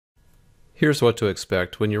Here's what to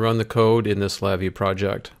expect when you run the code in this LabVIEW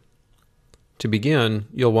project. To begin,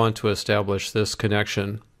 you'll want to establish this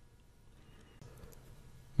connection.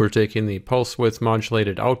 We're taking the pulse width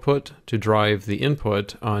modulated output to drive the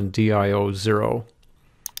input on DIO0.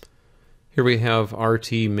 Here we have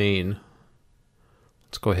RT main.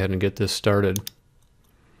 Let's go ahead and get this started.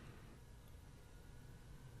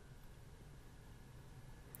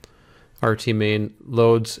 RT main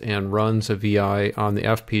loads and runs a VI on the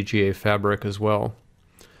FPGA fabric as well.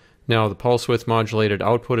 Now the pulse width modulated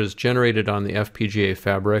output is generated on the FPGA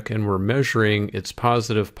fabric, and we're measuring its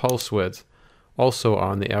positive pulse width also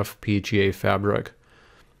on the FPGA fabric.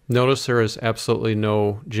 Notice there is absolutely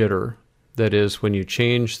no jitter. That is, when you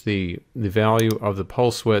change the value of the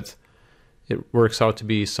pulse width, it works out to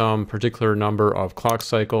be some particular number of clock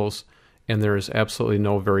cycles, and there is absolutely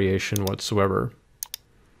no variation whatsoever.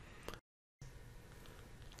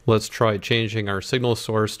 Let's try changing our signal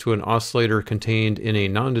source to an oscillator contained in a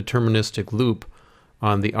non-deterministic loop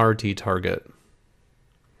on the RT target.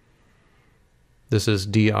 This is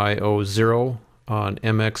DIO0 on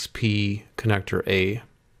MXP connector A.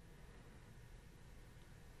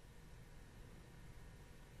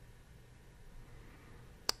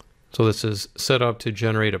 So this is set up to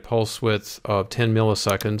generate a pulse width of 10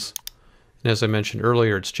 milliseconds. And as I mentioned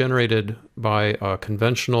earlier, it's generated by a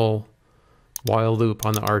conventional while loop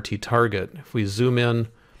on the RT target. If we zoom in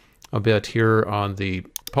a bit here on the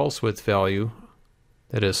pulse width value,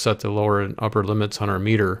 that is set the lower and upper limits on our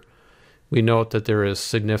meter, we note that there is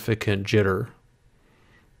significant jitter.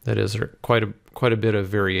 That is quite a bit of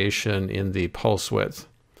variation in the pulse width.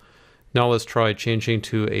 Now let's try changing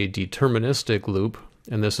to a deterministic loop,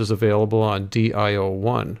 and this is available on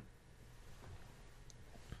DIO1.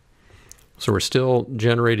 So we're still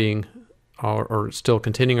generating or still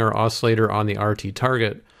containing our oscillator on the RT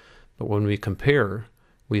target, but when we compare,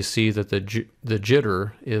 we see that the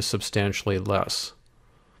jitter is substantially less.